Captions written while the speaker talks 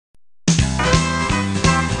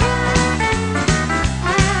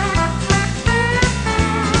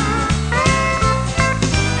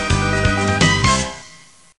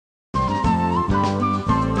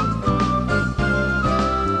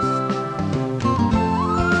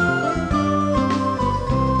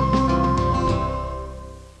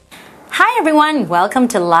everyone, welcome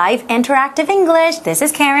to Live Interactive English. This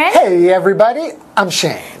is Karen. Hey everybody, I'm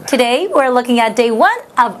Shane. Today we're looking at day 1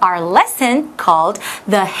 of our lesson called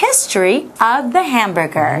The History of the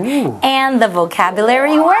Hamburger. Ooh. And the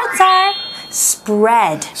vocabulary words are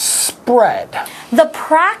spread. Spread. The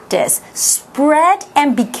practice spread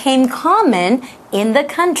and became common in the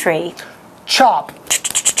country. Chop.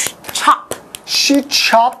 Chop. She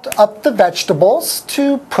chopped up the vegetables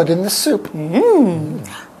to put in the soup.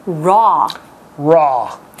 Raw.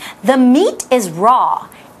 Raw. The meat is raw.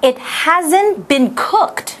 It hasn't been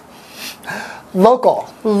cooked.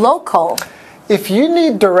 Local. Local. If you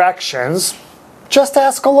need directions, just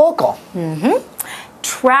ask a local.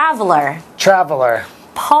 Traveler. Traveler.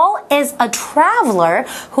 Paul is a traveler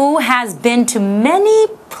who has been to many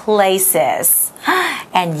places.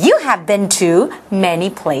 And you have been to many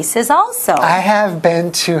places also. I have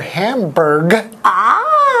been to Hamburg.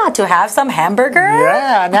 To have some hamburger?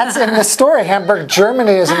 Yeah, and that's in the story. Hamburg,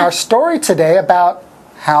 Germany is in our story today about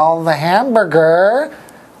how the hamburger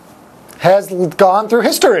has gone through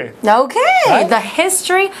history. Okay, Right? the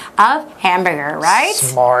history of hamburger, right?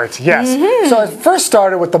 Smart, yes. So it first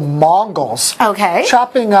started with the Mongols. Okay.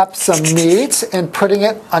 Chopping up some meat and putting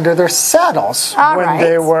it under their saddles All when right.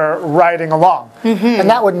 they were riding along. And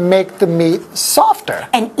that would make the meat softer.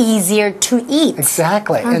 And easier to eat.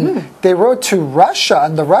 Exactly. And they rode to Russia,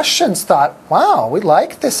 and the Russians thought, wow, we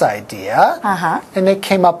like this idea. And they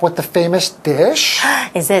came up with the famous dish.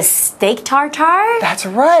 Is this steak tartare? That's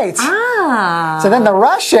right. Ah. So then the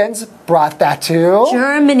Russians brought that to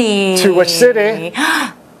Germany. To which city?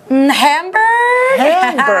 Hamburg?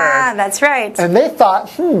 Hamburg. That's right. And they thought,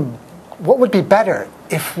 what would be better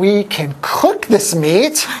if we can cook this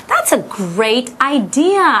meat? That's a great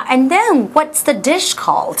idea. And then what's the dish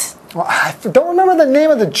called? Well, I don't remember the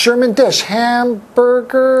name of the German dish.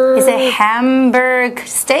 Hamburger? Is it Hamburg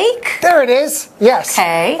steak? There it is. Yes.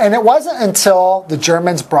 Okay. And it wasn't until the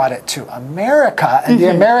Germans brought it to America, and the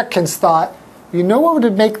Americans thought, you know what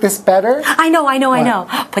would make this better? I know.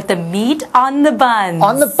 Put the meat on the buns.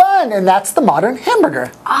 On the bun, and that's the modern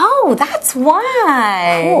hamburger. Oh, that's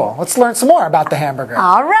why. Cool. Let's learn some more about the hamburger.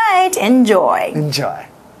 All right, enjoy. Enjoy.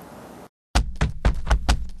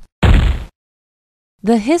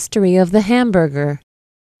 The history of the hamburger.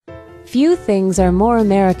 Few things are more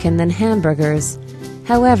American than hamburgers.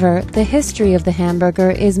 However, the history of the hamburger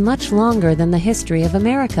is much longer than the history of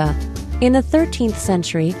America. In the 13th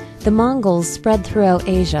century, the Mongols spread throughout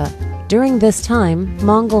Asia. During this time,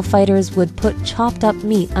 Mongol fighters would put chopped up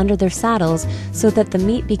meat under their saddles so that the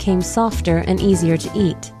meat became softer and easier to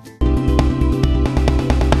eat.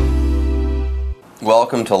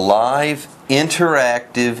 Welcome to Live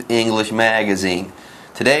Interactive English Magazine.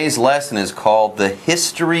 Today's lesson is called The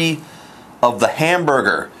History of the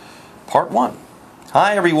Hamburger, Part 1.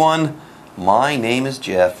 Hi everyone, my name is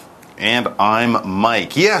Jeff. And I'm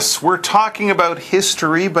Mike. Yes, we're talking about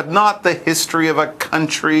history, but not the history of a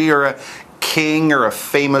country or a king or a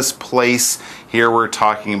famous place. Here we're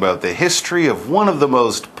talking about the history of one of the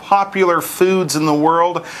most popular foods in the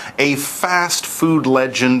world, a fast food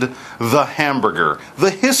legend, the hamburger.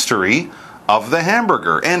 The history of the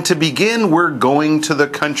hamburger. And to begin, we're going to the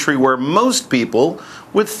country where most people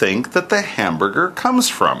would think that the hamburger comes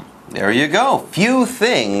from. There you go. Few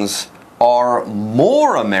things are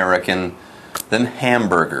more American than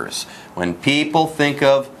hamburgers. When people think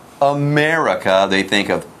of America, they think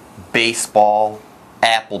of baseball,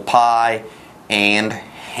 apple pie, and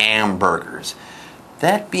hamburgers.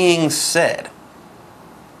 That being said,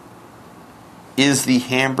 is the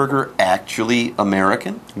hamburger actually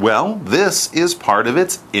American? Well, this is part of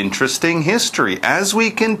its interesting history. As we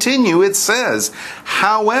continue, it says,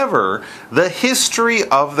 however, the history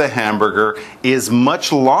of the hamburger is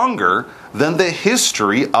much longer than the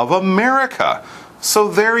history of America. So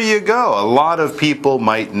there you go. A lot of people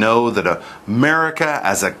might know that America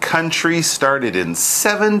as a country started in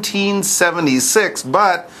 1776,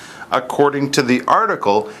 but according to the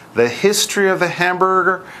article, the history of the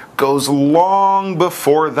hamburger goes long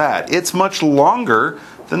before that. It's much longer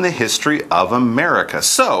than the history of America.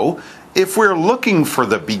 So, if we're looking for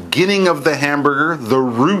the beginning of the hamburger, the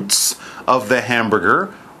roots of the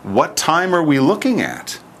hamburger, what time are we looking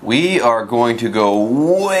at? We are going to go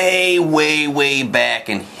way, way, way back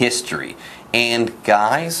in history. And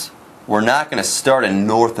guys, we're not going to start in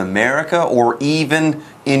North America or even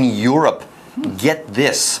in Europe. Get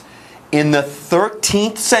this. In the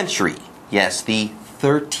 13th century, yes, the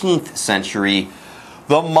 13th century,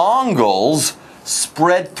 the Mongols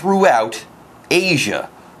spread throughout Asia.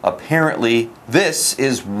 Apparently, this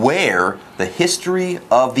is where the history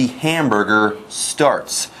of the hamburger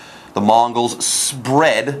starts. The Mongols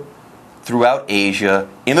spread throughout Asia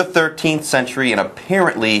in the 13th century, and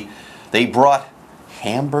apparently they brought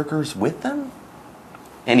hamburgers with them?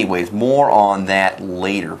 Anyways, more on that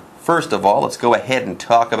later. First of all, let's go ahead and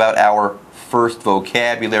talk about our first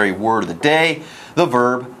vocabulary word of the day, the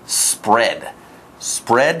verb spread.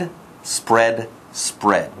 Spread, spread,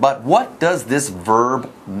 spread. But what does this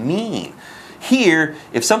verb mean? Here,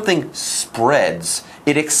 if something spreads,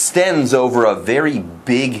 it extends over a very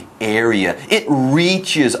big area. It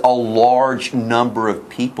reaches a large number of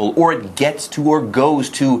people, or it gets to or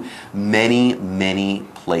goes to many, many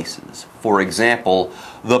places. For example,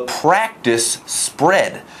 the practice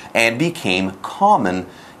spread and became common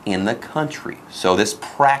in the country. So this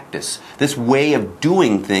practice, this way of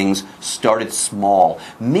doing things started small.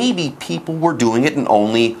 Maybe people were doing it in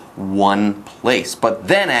only one place. But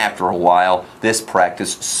then after a while, this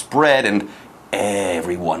practice spread and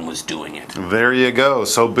everyone was doing it. There you go.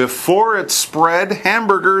 So before it spread,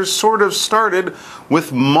 hamburgers sort of started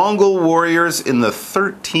with Mongol warriors in the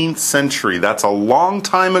 13th century. That's a long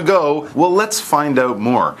time ago. Well, let's find out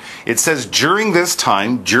more. It says during this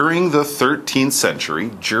time, during the 13th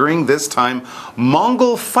century, during this time,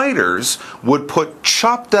 Mongol fighters would put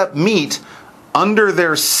chopped up meat under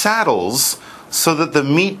their saddles so that the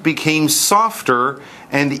meat became softer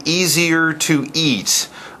and easier to eat.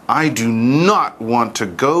 I do not want to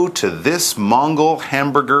go to this Mongol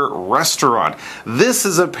hamburger restaurant. This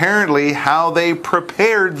is apparently how they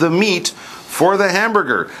prepared the meat for the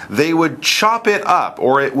hamburger. They would chop it up,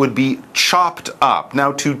 or it would be chopped up.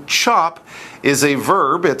 Now, to chop is a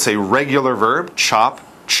verb. It's a regular verb. Chop,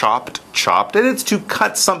 chopped, chopped. And it's to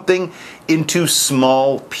cut something into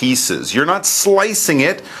small pieces. You're not slicing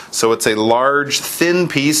it, so it's a large, thin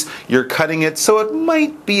piece. You're cutting it, so it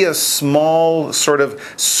might be a small sort of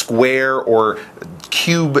square or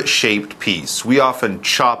cube-shaped piece. We often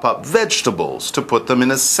chop up vegetables to put them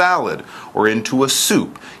in a salad or into a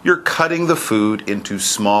soup. You're cutting the food into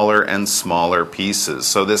smaller and smaller pieces.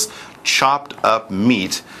 So this chopped up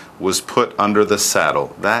meat was put under the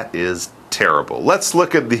saddle. That is terrible. Let's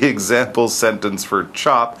look at the example sentence for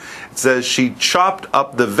chop. It says she chopped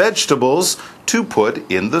up the vegetables to put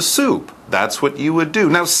in the soup. That's what you would do.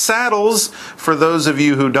 Now, saddles, for those of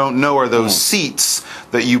you who don't know, are those seats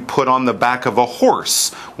that you put on the back of a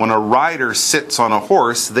horse. When a rider sits on a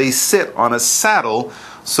horse, they sit on a saddle,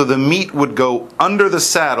 so the meat would go under the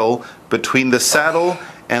saddle, between the saddle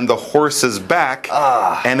and the horse's back,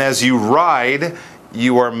 and as you ride,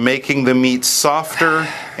 you are making the meat softer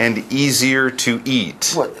and easier to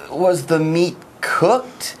eat. What, was the meat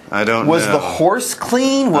cooked? I don't know. Was the horse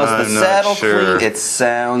clean? Was the saddle clean? It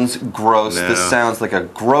sounds gross. No. This sounds like a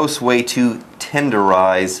gross way to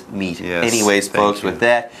tenderize meat. Yes, Anyways, folks, with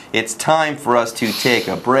that, it's time for us to take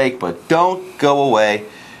a break, but don't go away.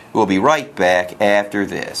 We'll be right back after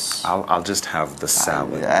this. I'll just have the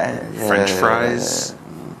salad. French fries.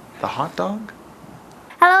 The hot dog?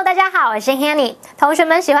 Hello， 大家好，我是 Hanny。同学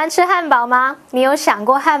们喜欢吃汉堡吗？你有想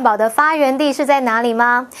过汉堡的发源地是在哪里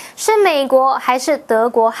吗？是美国还是德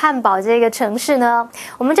国汉堡这个城市呢？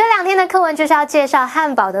我们这2天的课文就是要介绍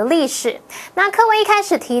汉堡的历史。那课文一开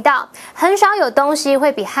始提到，很少有东西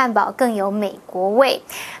会比汉堡更有美国味。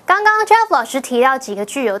刚刚 Jeff 老师提到几个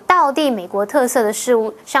具有道地美国特色的事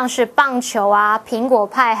物，像是棒球啊、苹果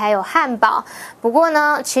派，还有汉堡。不过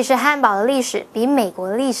呢，其实汉堡的历史比美国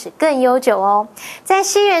的历史更悠久哦。在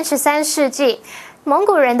西元13世纪，蒙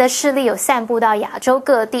古人的势力有散布到亚洲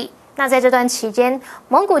各地。那在这段期间，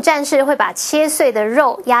蒙古战士会把切碎的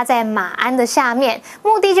肉压在马鞍的下面，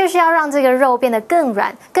目的就是要让这个肉变得更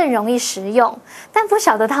软，更容易食用。但不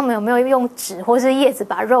晓得他们有没有用纸或是叶子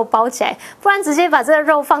把肉包起来，不然直接把这个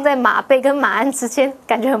肉放在马背跟马鞍之间，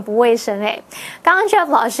感觉很不卫生诶。刚刚 Jeff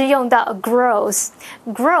老师用到 gross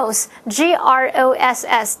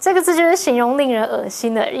G-R-O-S-S 这个字就是形容令人恶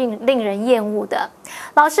心的、令人厌恶的。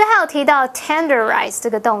老师还有提到 tenderize 这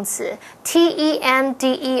个动词 T-E-N-D-E-R-I-Z-E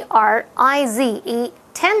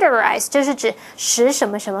tenderize 就是指使什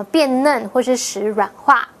么什么变嫩或是使软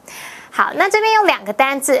化。好，那这边有2个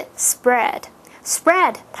单字 spread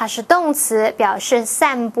它是动词，表示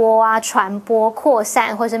散播啊、传播、扩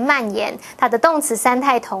散或是蔓延，它的动词三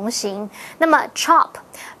态同形。那么 chop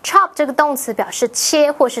这个动词表示切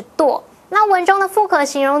或是剁，那文中的复合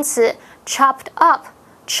形容词 chopped up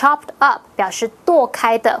表示剁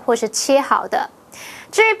开的或是切好的。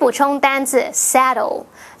至于补充单字 saddle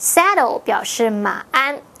表示马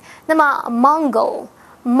鞍。那么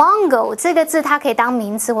Mongol 这个字它可以当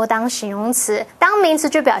名词或当形容词，当名词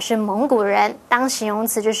就表示蒙古人，当形容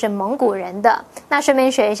词就是蒙古人的。那顺便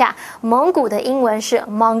学一下，蒙古的英文是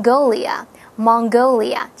Mongolia，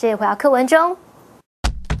 这也回到课文中。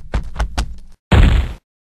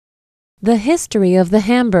The history of the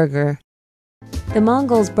hamburger. The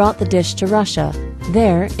Mongols brought the dish to Russia.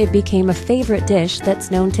 There, it became a favorite dish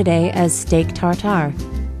that's known today as steak tartare.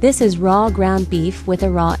 This is raw ground beef with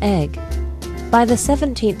a raw egg. By the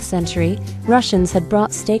 17th century, Russians had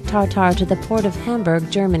brought steak tartare to the port of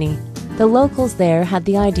Hamburg, Germany. The locals there had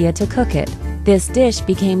the idea to cook it. This dish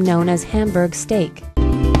became known as Hamburg steak.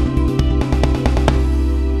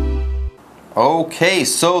 Okay,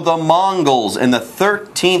 so the Mongols in the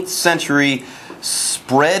 13th century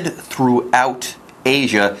spread throughout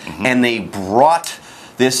Asia, and they brought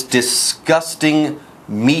this disgusting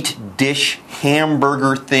meat dish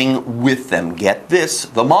hamburger thing with them. Get this,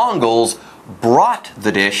 the Mongols brought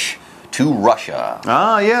the dish to Russia.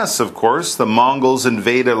 Ah, yes, of course. The Mongols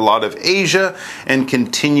invaded a lot of Asia and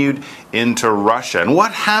continued into Russia. And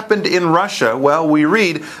what happened in Russia? Well, we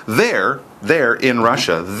read there in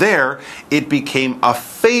Russia, there it became a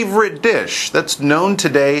favorite dish that's known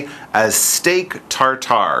today as steak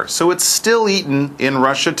tartare. So it's still eaten in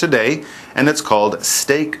Russia today, and it's called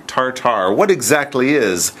steak tartare. What exactly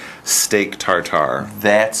is steak tartare?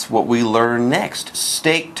 That's what we learn next.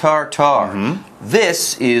 Steak tartare.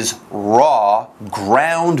 This is raw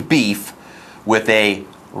ground beef with a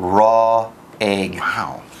raw egg.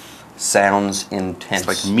 Wow. Sounds intense.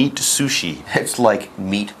 It's like meat sushi. It's like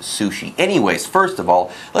meat sushi. Anyways, first of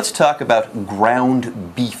all, let's talk about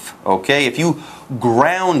ground beef, okay? If you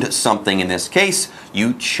ground something in this case,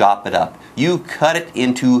 you chop it up. You cut it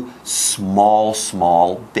into small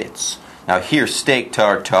bits. Now here, steak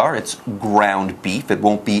tartare, it's ground beef. It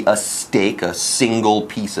won't be a steak, a single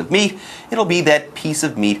piece of meat. It'll be that piece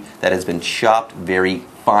of meat that has been chopped very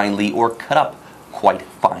finely or cut up quite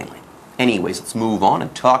finely. Anyways, let's move on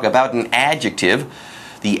and talk about an adjective.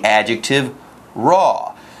 The adjective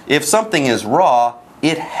raw. If something is raw,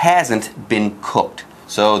 it hasn't been cooked.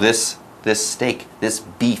 So this steak, this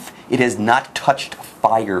beef, it has not touched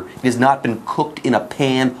fire. It has not been cooked in a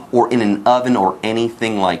pan or in an oven or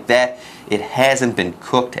anything like that. It hasn't been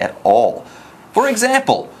cooked at all. For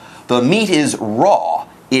example, the meat is raw.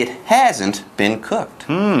 It hasn't been cooked.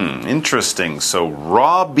 Interesting. So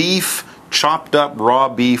raw beef, chopped up raw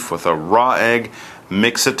beef with a raw egg,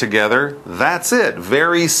 mix it together. That's it.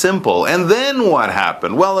 Very simple. And then what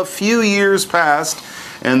happened? Well, a few years passed,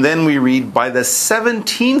 and then we read by the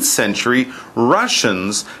 17th century,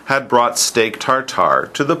 Russians had brought steak tartare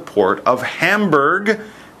to the port of Hamburg,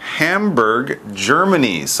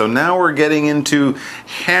 Germany. So now we're getting into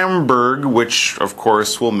Hamburg, which of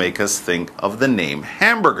course will make us think of the name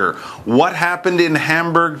hamburger. What happened in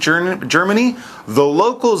Hamburg, Germany? The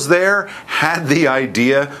locals there had the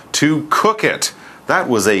idea to cook it. That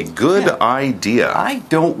was a good idea. I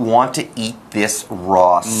don't want to eat this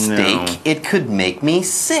raw steak. No. It could make me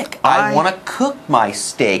sick. I want to cook my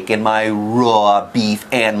steak and my raw beef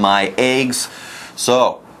and my eggs.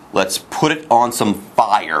 So let's put it on some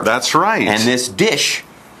fire. That's right. And this dish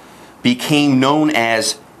became known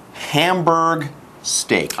as Hamburg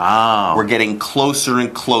steak. We're getting closer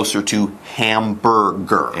and closer to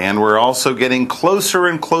hamburger. And we're also getting closer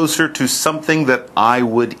and closer to something that I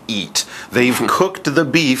would eat. They've cooked the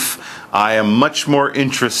beef. I am much more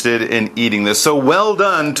interested in eating this. So well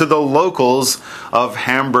done to the locals of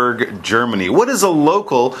Hamburg, Germany. What is a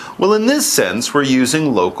local? Well, in this sense, we're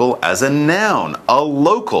using local as a noun. A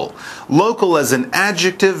local. Local as an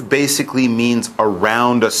adjective basically means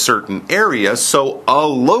around a certain area. So a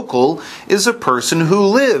local is a person who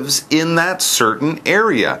lives in that certain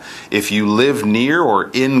area. If you live near or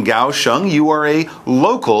in Kaohsiung, you are a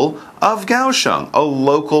local of Kaohsiung, a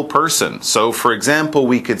local person. So, for example,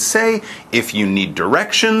 we could say, if you need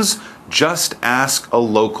directions, just ask a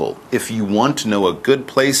local. If you want to know a good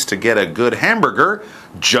place to get a good hamburger,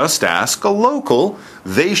 just ask a local.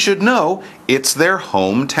 They should know it's their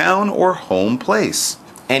hometown or home place.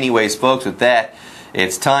 Anyways, folks, with that,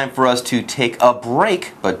 it's time for us to take a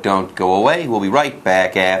break, but don't go away. We'll be right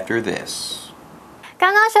back after this.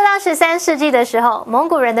 刚刚说到13世纪的时候，蒙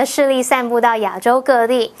古人的势力散布到亚洲各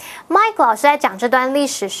地。Mike 老师在讲这段历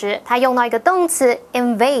史时，他用到一个动词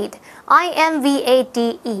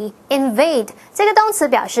invade，invade 这个动词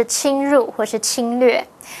表示侵入或是侵略。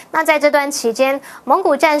那在这段期间，蒙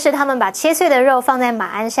古战士他们把切碎的肉放在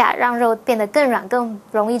马鞍下，让肉变得更软更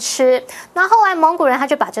容易吃。那后来蒙古人他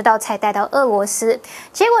就把这道菜带到俄罗斯，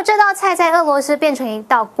结果这道菜在俄罗斯变成一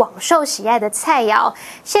道广受喜爱的菜肴，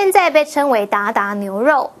现在被称为达达牛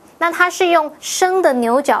肉。那它是用生的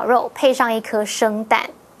牛角肉配上一颗生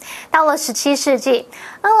蛋。到了17世纪，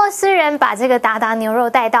俄罗斯人把这个达达牛肉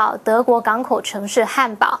带到德国港口城市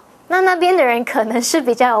汉堡。那边的人可能是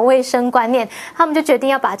比较有卫生观念，他们就决定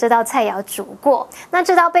要把这道菜肴煮过。那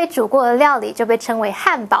这道被煮过的料理就被称为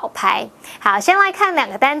汉堡排。好，先来看2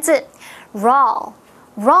个单字 ，raw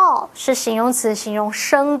是形容词，形容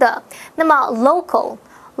生的。那么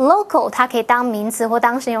local 它可以当名词或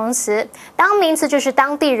当形容词，当名词就是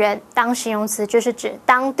当地人，当形容词就是指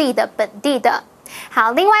当地的本地的。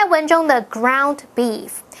好，另外文中的 ground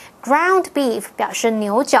beef 表示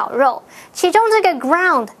牛绞肉，其中这个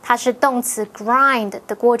ground 它是动词 grind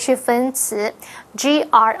的过去分词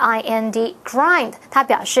grind 它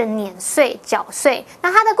表示碾碎搅碎，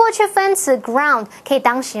那它的过去分词 ground 可以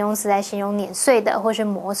当形容词来形容碾碎的或是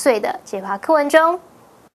磨碎的。解答课文中。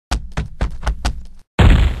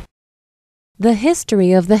The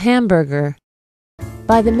history of the hamburger.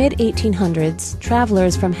 By the mid-1800s,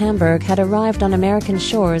 travelers from Hamburg had arrived on American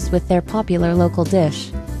shores with their popular local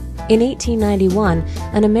dish. In 1891,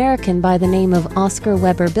 an American by the name of Oscar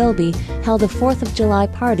Weber Bilby held a 4th of July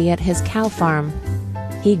party at his cow farm.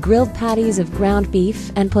 He grilled patties of ground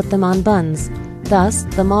beef and put them on buns. Thus,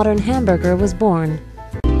 the modern hamburger was born.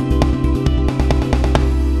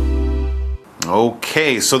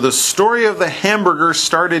 Okay, so the story of the hamburger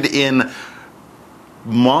started in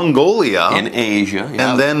Mongolia. In Asia.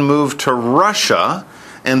 Yeah. And then moved to Russia.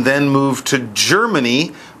 And then moved to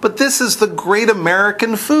Germany. But this is the great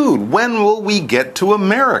American food. When will we get to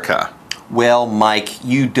America? Well, Mike,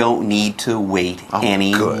 you don't need to wait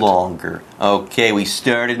any longer. Okay, we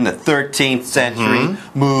started in the 13th century,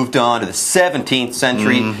 moved on to the 17th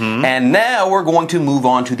century, and now we're going to move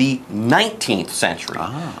on to the 19th century.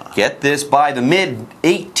 Get this, by the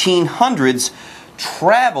mid-1800s,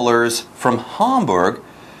 travelers from Hamburg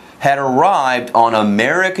had arrived on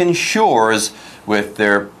American shores with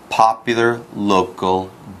their popular local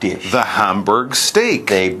dish. The Hamburg steak.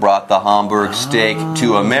 They brought the Hamburg steak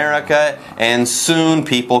to America, and soon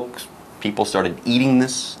people started eating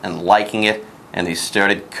this and liking it, and they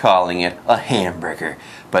started calling it a hamburger.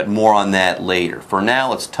 But more on that later. For now,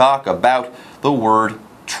 let's talk about the word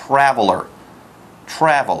traveler.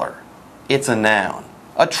 Traveler. It's a noun.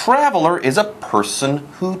 A traveler is a person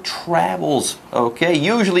who travels, okay?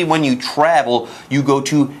 Usually when you travel, you go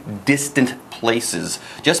to distant places.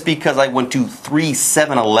 Just because I went to 3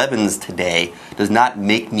 7-Elevens today does not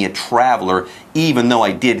make me a traveler, even though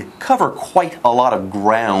I did cover quite a lot of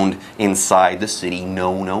ground inside the city.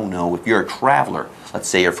 No, no, no. If you're a traveler, let's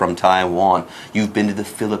say you're from Taiwan, you've been to the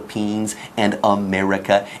Philippines and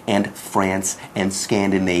America and France and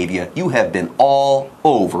Scandinavia. You have been all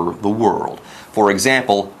over the world. For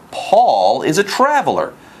example, Paul is a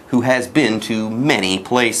traveler who has been to many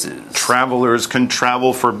places. Travelers can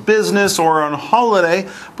travel for business or on holiday,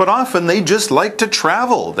 but often they just like to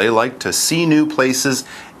travel. They like to see new places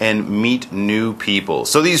and meet new people.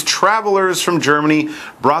 So these travelers from Germany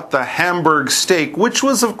brought the Hamburg steak, which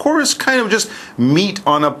was, of course, kind of just meat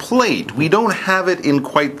on a plate. We don't have it in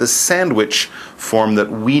quite the sandwich form that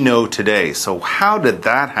we know today. So how did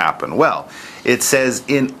that happen? Well, it says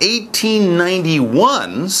in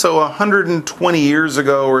 1891, so 120 years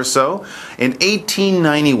ago or so, in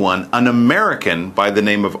 1891, an American by the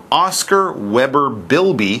name of Oscar Weber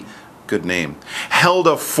Bilby, good name, held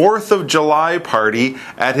a 4th of July party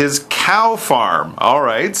at his cow farm. All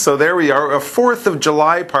right, so there we are, a 4th of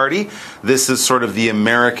July party. This is sort of the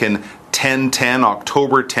American 10/10,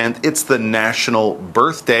 October 10th. It's the national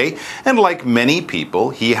birthday. And like many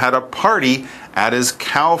people, he had a party at his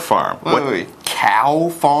cow farm. Wait. Cow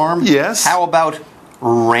farm? Yes. How about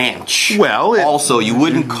ranch? Well, also, you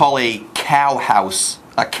wouldn't call a cow house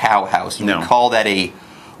a cow house. You would call that a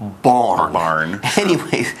barn. Barn.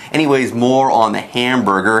 Anyways, more on the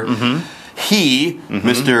hamburger. He,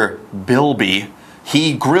 Mr. Bilby,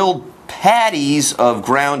 he grilled patties of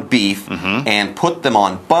ground beef and put them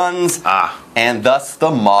on buns, and thus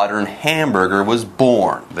the modern hamburger was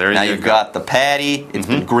born. Now you've got the patty, it's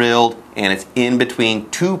been grilled, and it's in between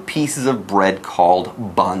 2 pieces of bread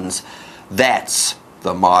called buns. That's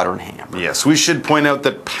the modern hamburger. Yes, we should point out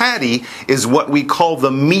that patty is what we call the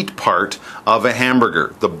meat part of a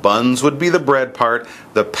hamburger. The buns would be the bread part,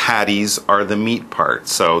 the patties are the meat part.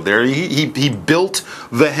 So there he built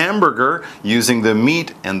the hamburger using the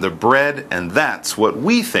meat and the bread, and that's what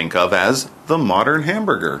we think of as the modern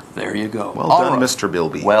hamburger. There you go. Well done, Mr.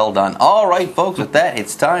 Bilby. Well done. All right, folks, with that,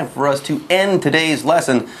 it's time for us to end today's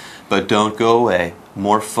lesson. But don't go away.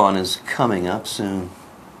 More fun is coming up soon.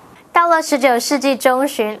 到了19世纪中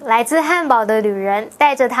旬，来自汉堡的旅人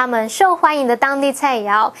带着他们受欢迎的当地菜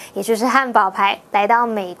肴，也就是汉堡排，来到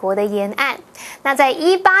美国的沿岸。那在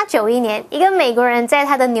1891年，一个美国人在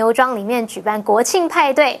他的牛庄里面举办国庆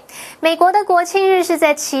派对。美国的国庆日是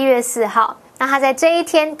在7月4号。那他在这一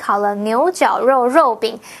天烤了牛角肉肉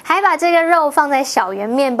饼，还把这个肉放在小圆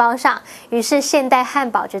面包上，于是现代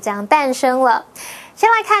汉堡就这样诞生了。先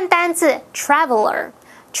来看单字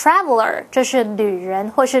traveler。Traveler 就是旅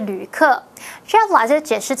人或是旅客。Jeff 老师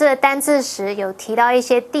解释这个单字时，有提到一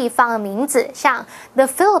些地方的名字，像 The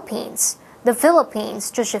Philippines。The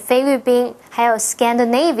Philippines 就是菲律宾，还有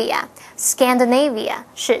Scandinavia。Scandinavia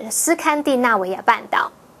是斯堪的纳维亚半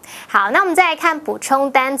岛。好，那我们再来看补充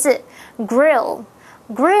单字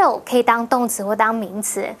Grill。Grill 可以当动词或当名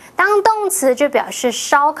词。当动词就表示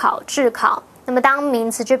烧烤、炙烤，那么当名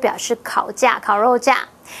词就表示烤架、烤肉架。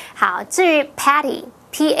好，至于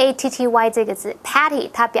Patty。P-A-T-T-Y 这个字 Patty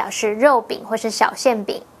它表示肉饼或是小馅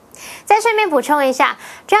饼。再顺便补充一下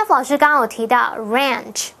Jeff 老师刚刚有提到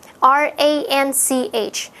Ranch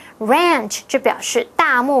R-A-N-C-H Ranch 就表示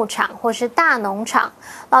大牧场或是大农场。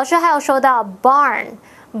老师还有说到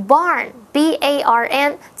Barn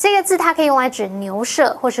B-A-R-N 这个字它可以用来指牛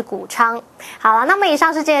舍或是谷仓。好了，那么以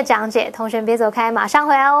上是今天的讲解，同学别走开，马上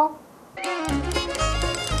回来哦。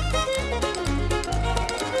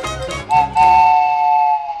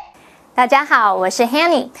大家好，我是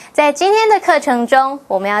Hanny。在今天的课程中，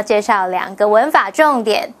我们要介绍2个文法重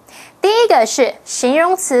点。第一个是形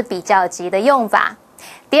容词比较级的用法，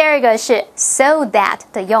第二个是 so that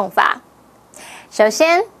的用法。首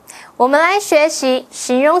先，我们来学习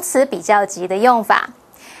形容词比较级的用法。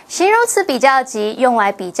形容词比较级用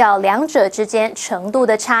来比较两者之间程度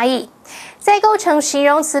的差异。在构成形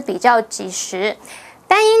容词比较级时，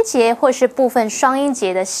单音节或是部分双音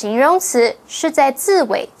节的形容词是在字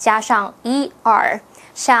尾加上 er，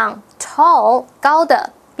 像 tall 高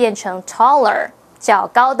的变成 taller 较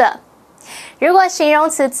高的。如果形容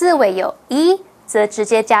词字尾有 e， 则直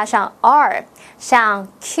接加上 r， 像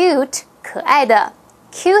cute 可爱的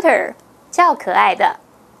cuter 较可爱的。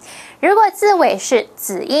如果字尾是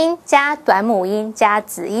子音加短母音加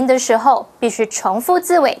子音的时候，必须重复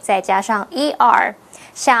字尾再加上 er，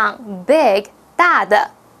 像 big大的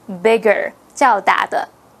bigger 较大的。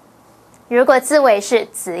如果字尾是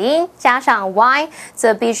子音加上 y，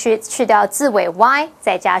 则必须去掉字尾 y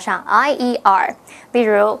再加上 ier。例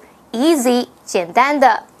如 easy 简单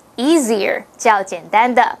的 easier 较简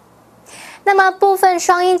单的。那么部分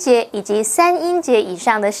双音节以及3音节以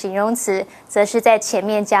上的形容词，则是在前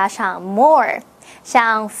面加上 more，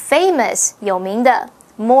 像 famous 有名的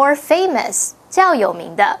more famous 较有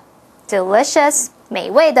名的， delicious 美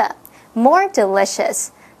味的more delicious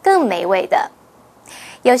更美味的。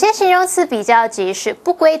有些形容词比较级是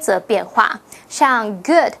不规则变化，像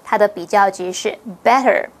good 它的比较级是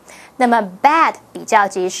better， 那么 bad 比较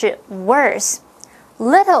级是 worse，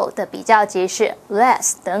 little 的比较级是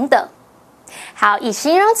less 等等。好，以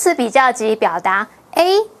形容词比较级表达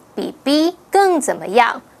A 比 B 更怎么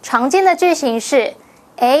样，常见的句型是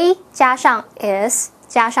A 加上 is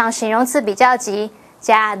加上形容词比较级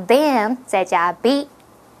加 than 再加 B。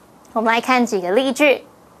我们来看几个例句。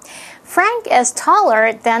Frank is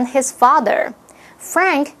taller than his father.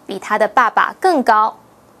 Frank 比他的爸爸更高。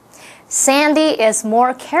Sandy is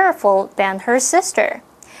more careful than her sister.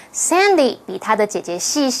 Sandy 比他的姐姐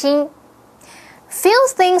细心。Few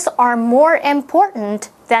things are more important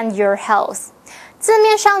than your health. 字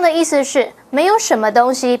面上的意思是，没有什么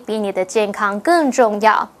东西比你的健康更重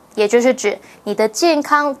要，也就是指你的健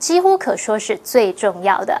康几乎可说是最重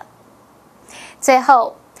要的。最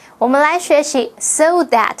后，我们来学习 so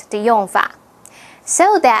that 的用法。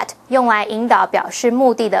so that 用来引导表示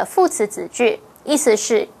目的的副词子句，意思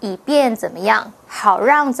是以便怎么样，好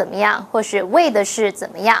让怎么样，或是为的是怎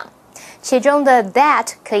么样。其中的 that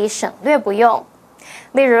可以省略不用。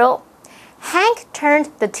例如 Hank turned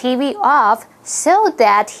the TV off so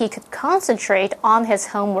that he could concentrate on his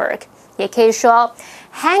homework. 也可以说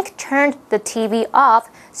Hank turned the TV off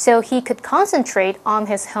so he could concentrate on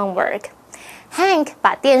his homework. Hank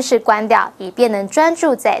把电视关掉，以便能专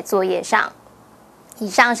注在作业上。以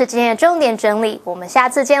上是今天的重点整理，我们下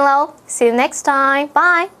次见喽 ！See you next time.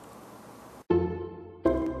 Bye.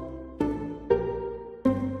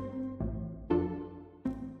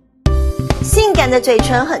 性感的嘴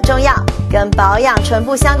唇很重要，跟保养唇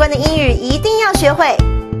部相关的英语一定要学会。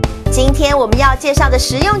今天我们要介绍的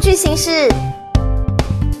实用句型是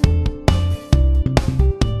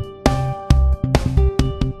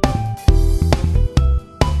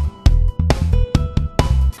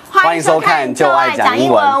欢迎收看就爱讲英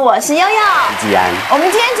文，我是悠悠，是季安。我们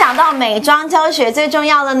今天讲到美妆教学，最重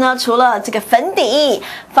要的呢，除了这个粉底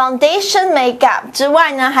foundation makeup 之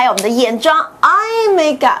外呢，还有我们的眼妆 eye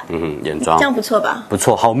makeup。眼妆这样不错吧？不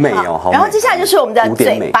错，好美哦，好美。然后接下来就是我们的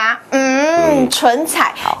嘴巴，唇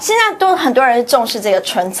彩。现在都很多人重视这个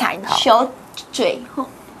唇彩，小嘴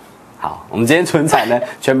好，我们今天唇彩呢，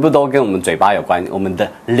全部都跟我们嘴巴有关，我们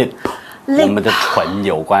的 lip， 我们的唇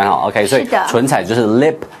有关哈。OK， 所以唇彩就是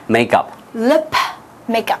lip makeup。lip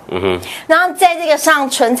makeup， 然后在这个上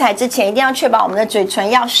唇彩之前，一定要确保我们的嘴唇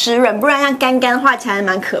要湿润，不然像干干画起来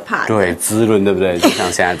蛮可怕的。对，滋润，对不对？就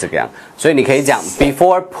像现在这个样。所以你可以讲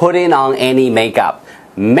 ，Before putting on any makeup,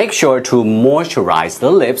 make sure to moisturize the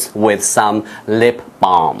lips with some lip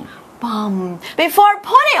balm. Before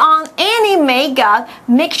putting on any makeup,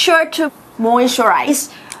 make sure to moisturize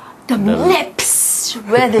the lips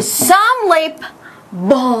with some lip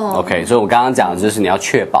balm. OK， 所以我刚刚讲的就是你要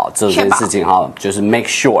确保这件事情哈，就是 make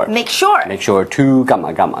sure to 干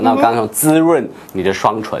嘛干嘛。那我刚刚说滋润你的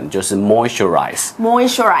双唇就是 moisturize。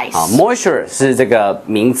好 ，moisture 是这个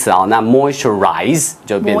名词啊，那 moisturize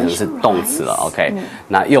就变成是动词了。OK，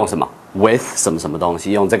那用什么 with 什么什么东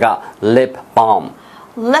西？用这个 lip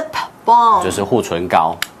balm。lip balm 就是护唇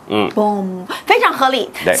膏。非常合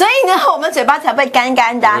理。所以呢，我们嘴巴才会干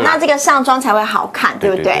干的，那这个上妆才会好看，对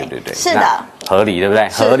不对？对，是的，合理，对不对？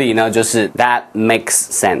合理呢，就是 that makes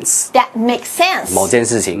sense。that makes sense。某件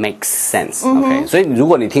事情 makes sense。OK， 所以如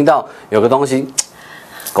果你听到有个东西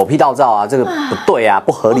狗屁倒灶啊，这个不对啊，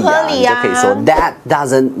不合理啊，你就可以说 that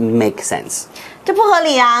doesn't make sense。这不合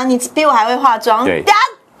理啊！你比我还会化妆。对。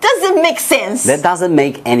Doesn't make sense. That doesn't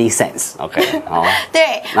make any sense. OK， 好。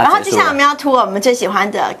对，然后接下来我们要涂我们最喜欢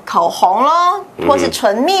的口红咯，或是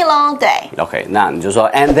唇蜜咯。对。OK， 那你就说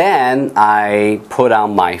And then I put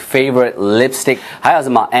on my favorite lipstick， 还有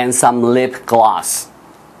什么 And some lip gloss。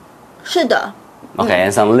是的。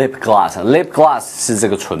OK，and some lip gloss。lip gloss 是这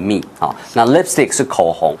个唇蜜，好，那 lipstick 是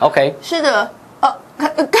口红。OK。是的。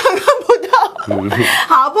看不到。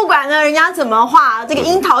好，不管呢人家怎么画，这个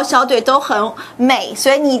樱桃小嘴都很美，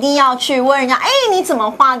所以你一定要去问人家，哎，你怎么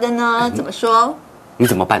画的呢？怎么说？你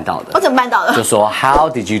怎么办到的？我怎么办到的？就说 How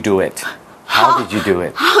did you do it? How did you do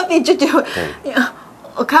it? How did you do it? 对，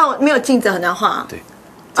我看我没有镜子很难画。对。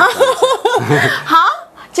好，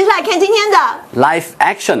接下来看今天的 Live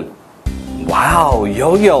action。Wow,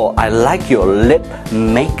 Yo-Yo, I like your lip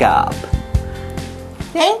makeup.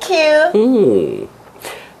 Thank you.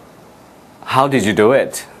 How did you do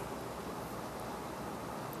it?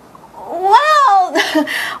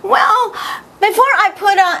 Well, before I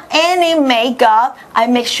put on any makeup, I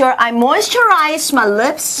make sure I moisturize my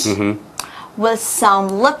lips with some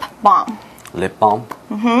lip balm. Lip balm?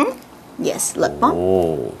 Yes, lip balm.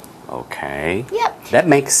 Oh, okay. Yep. That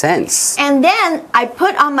makes sense. And then I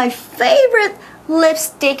put on my favorite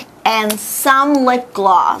lipstick and some lip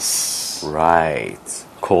gloss. Right.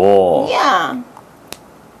 Cool. Yeah.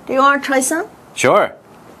 Do you want to try some? Sure.